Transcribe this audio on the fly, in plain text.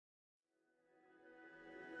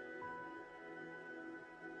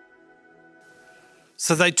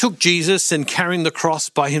So they took Jesus, and carrying the cross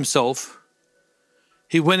by himself,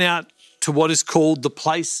 he went out to what is called the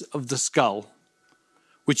place of the skull,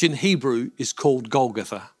 which in Hebrew is called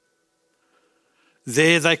Golgotha.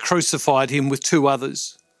 There they crucified him with two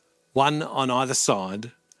others, one on either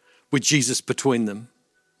side, with Jesus between them.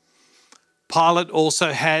 Pilate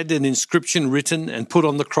also had an inscription written and put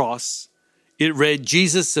on the cross. It read,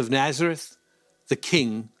 "Jesus of Nazareth, the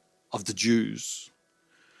King of the Jews."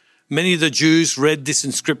 Many of the Jews read this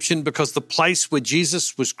inscription because the place where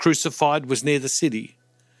Jesus was crucified was near the city,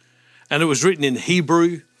 and it was written in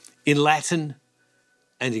Hebrew, in Latin,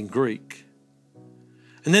 and in Greek.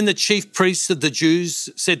 And then the chief priests of the Jews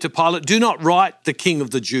said to Pilate, "Do not write the King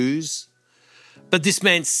of the Jews, but this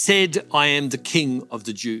man said, 'I am the King of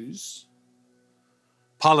the Jews.'"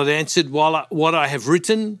 Pilate answered, "What I have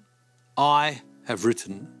written, I have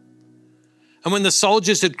written." And when the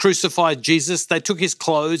soldiers had crucified Jesus, they took his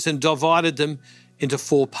clothes and divided them into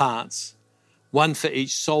 4 parts, one for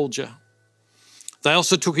each soldier. They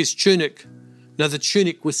also took his tunic. Now the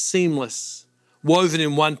tunic was seamless, woven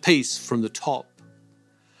in one piece from the top.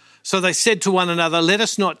 So they said to one another, "Let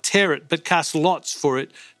us not tear it, but cast lots for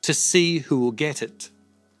it to see who will get it."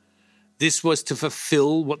 This was to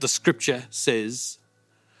fulfill what the scripture says,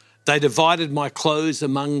 "They divided my clothes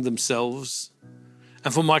among themselves,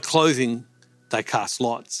 and for my clothing they cast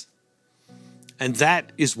lots." And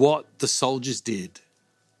that is what the soldiers did.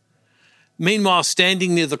 Meanwhile,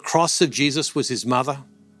 standing near the cross of Jesus was his mother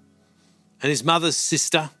and his mother's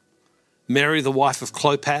sister, Mary, the wife of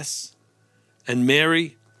Clopas, and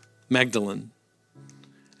Mary Magdalene.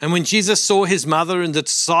 And when Jesus saw his mother and the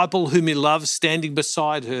disciple whom he loved standing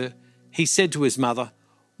beside her, he said to his mother,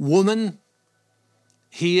 "Woman,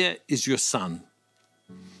 here is your son."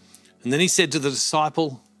 And then he said to the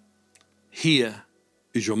disciple, "Here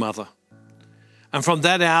is your mother." And from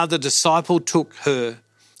that hour, the disciple took her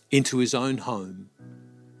into his own home.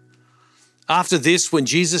 After this, when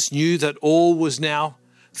Jesus knew that all was now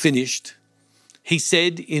finished, he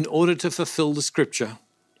said, in order to fulfill the scripture,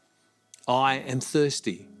 "I am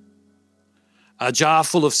thirsty." A jar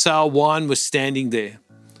full of sour wine was standing there.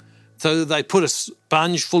 So they put a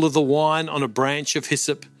sponge full of the wine on a branch of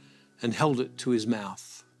hyssop and held it to his mouth.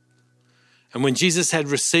 And when Jesus had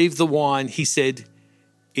received the wine, he said,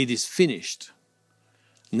 "It is finished."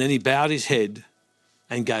 And then he bowed his head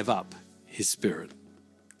and gave up his spirit.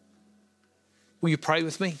 Will you pray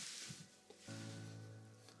with me?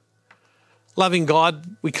 Loving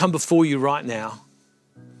God, we come before you right now.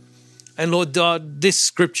 And Lord God, this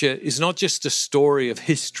scripture is not just a story of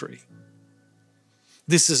history.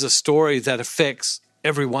 This is a story that affects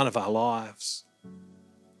every one of our lives.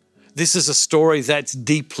 This is a story that's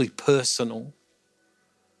deeply personal.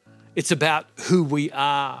 It's about who we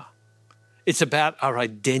are. It's about our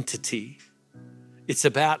identity. It's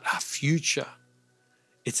about our future.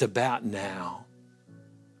 It's about now.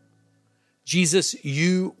 Jesus,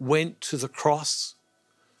 you went to the cross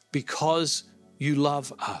because you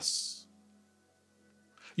love us.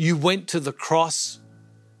 You went to the cross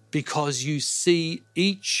because you see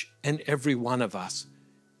each and every one of us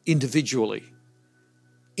individually,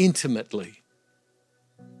 intimately,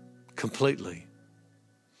 completely.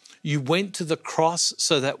 You went to the cross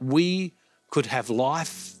so that we could have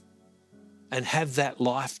life and have that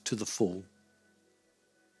life to the full.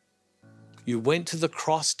 You went to the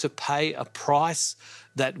cross to pay a price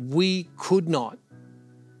that we could not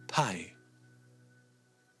pay.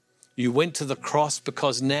 You went to the cross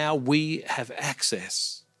because now we have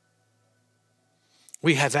access.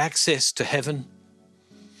 We have access to heaven.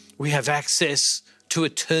 We have access to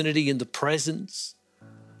eternity in the presence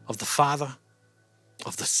of the Father,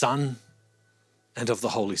 of the Son, and of the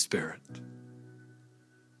Holy Spirit.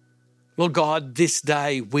 Lord God, this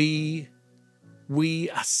day we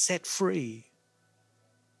are set free.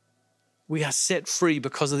 We are set free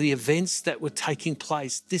because of the events that were taking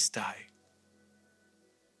place this day.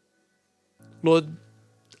 Lord,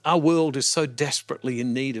 our world is so desperately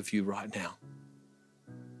in need of you right now.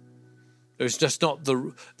 There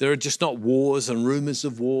are just not wars and rumors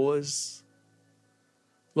of wars.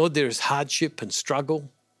 Lord, there is hardship and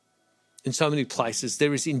struggle in so many places.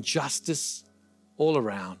 There is injustice all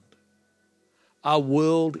around. Our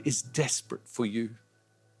world is desperate for you.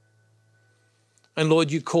 And Lord,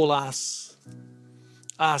 you call us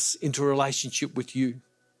into a relationship with you,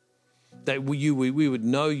 that we would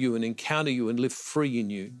know you and encounter you and live free in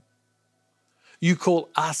you. You call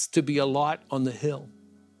us to be a light on the hill.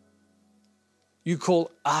 You call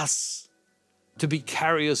us to be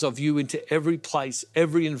carriers of you into every place,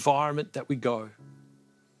 every environment that we go,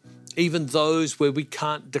 even those where we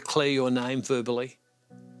can't declare your name verbally.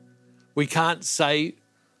 We can't say,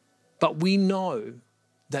 but we know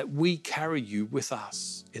that we carry you with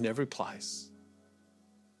us in every place.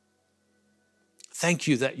 Thank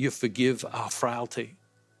you that you forgive our frailty.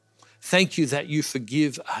 Thank you that you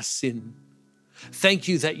forgive our sin. Thank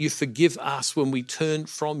you that you forgive us when we turn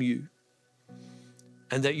from you,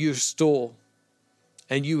 and that you restore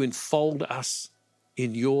and you enfold us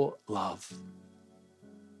in your love.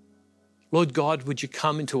 Lord God, would you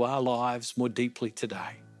come into our lives more deeply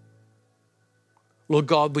today? Lord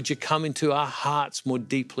God, would you come into our hearts more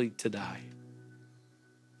deeply today?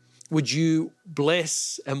 Would you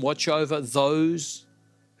bless and watch over those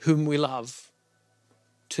whom we love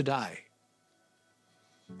today?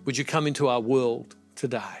 Would you come into our world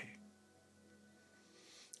today?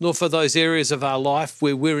 Lord, for those areas of our life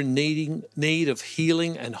where we're in need of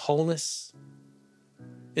healing and wholeness,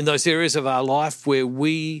 in those areas of our life where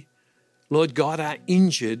we, Lord God, are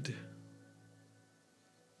injured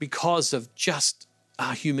because of just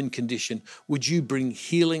our human condition, would you bring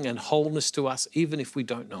healing and wholeness to us even if we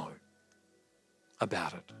don't know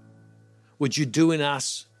about it? Would you do in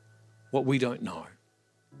us what we don't know?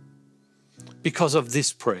 Because of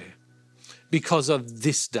this prayer, because of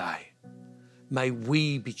this day, may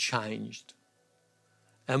we be changed,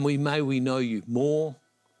 and may we know you more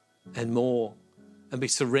and more, and be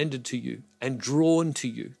surrendered to you and drawn to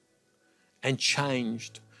you and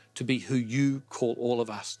changed to be who you call all of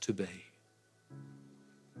us to be.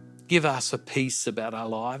 Give us a peace about our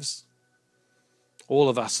lives. All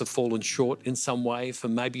of us have fallen short in some way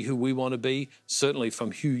from maybe who we want to be, certainly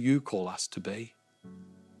from who you call us to be.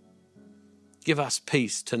 Give us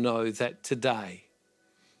peace to know that today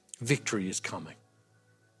victory is coming.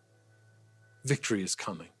 Victory is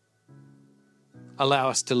coming. Allow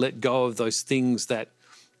us to let go of those things that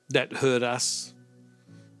hurt us,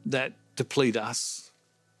 that deplete us,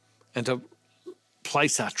 and to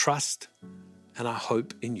place our trust and our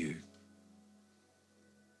hope in you.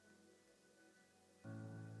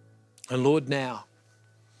 And Lord, now,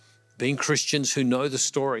 being Christians who know the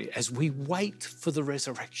story, as we wait for the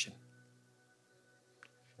resurrection,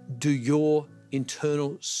 do your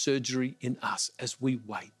internal surgery in us as we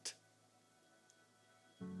wait.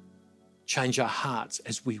 Change our hearts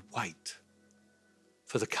as we wait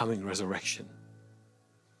for the coming resurrection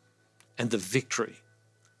and the victory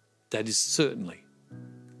that is certainly,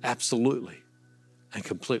 absolutely, and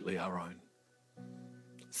completely our own.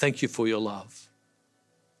 Thank you for your love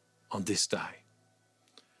on this day.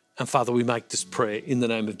 And Father, we make this prayer in the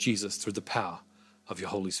name of Jesus through the power of your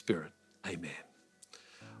Holy Spirit. Amen.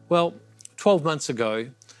 Well, 12 months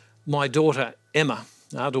ago, our daughter Emma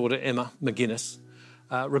McGuinness,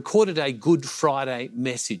 recorded a Good Friday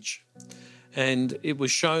message. And it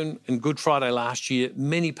was shown in Good Friday last year.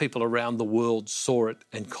 Many people around the world saw it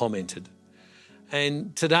and commented.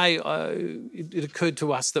 And today it occurred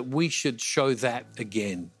to us that we should show that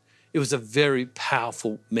again. It was a very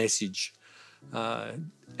powerful message.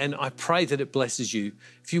 And I pray that it blesses you.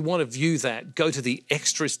 If you want to view that, go to the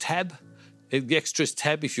Extras tab. The Extras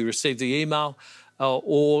tab if you receive the email,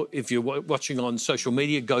 or if you're watching on social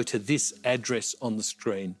media, go to this address on the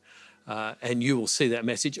screen. And you will see that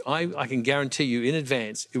message. I can guarantee you in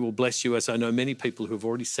advance it will bless you, as I know many people who have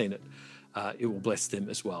already seen it. It will bless them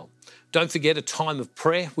as well. Don't forget a time of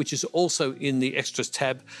prayer, which is also in the Extras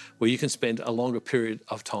tab, where you can spend a longer period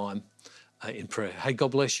of time in prayer. Hey,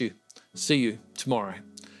 God bless you. See you tomorrow.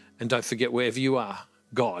 And don't forget, wherever you are,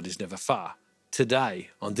 God is never far. Today,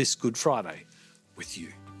 on this Good Friday, with you.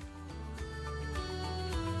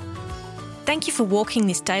 Thank you for walking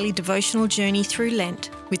this daily devotional journey through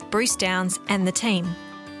Lent with Bruce Downs and the team.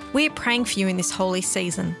 We are praying for you in this holy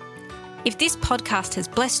season. If this podcast has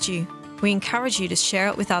blessed you, we encourage you to share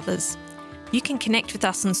it with others. You can connect with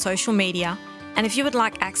us on social media, and if you would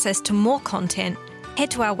like access to more content,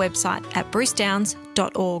 head to our website at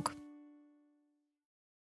brucedowns.org.